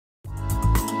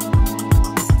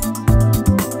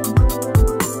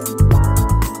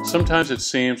Sometimes it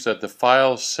seems that the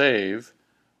file save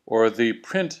or the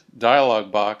print dialog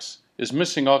box is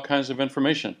missing all kinds of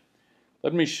information.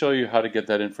 Let me show you how to get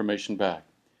that information back.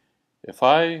 If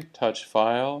I touch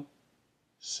File,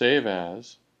 Save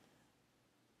As,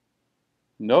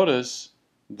 notice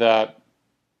that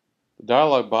the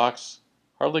dialog box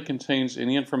hardly contains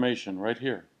any information right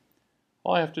here.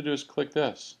 All I have to do is click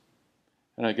this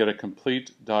and I get a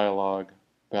complete dialog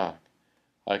back.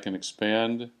 I can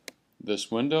expand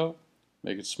this window,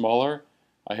 make it smaller.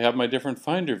 I have my different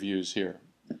Finder views here.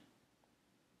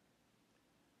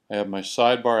 I have my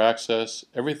sidebar access,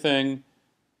 everything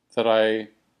that I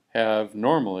have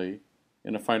normally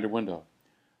in a Finder window.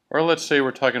 Or let's say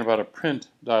we're talking about a print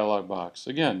dialog box.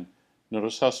 Again,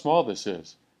 notice how small this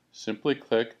is. Simply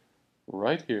click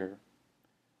right here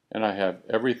and I have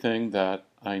everything that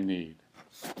I need.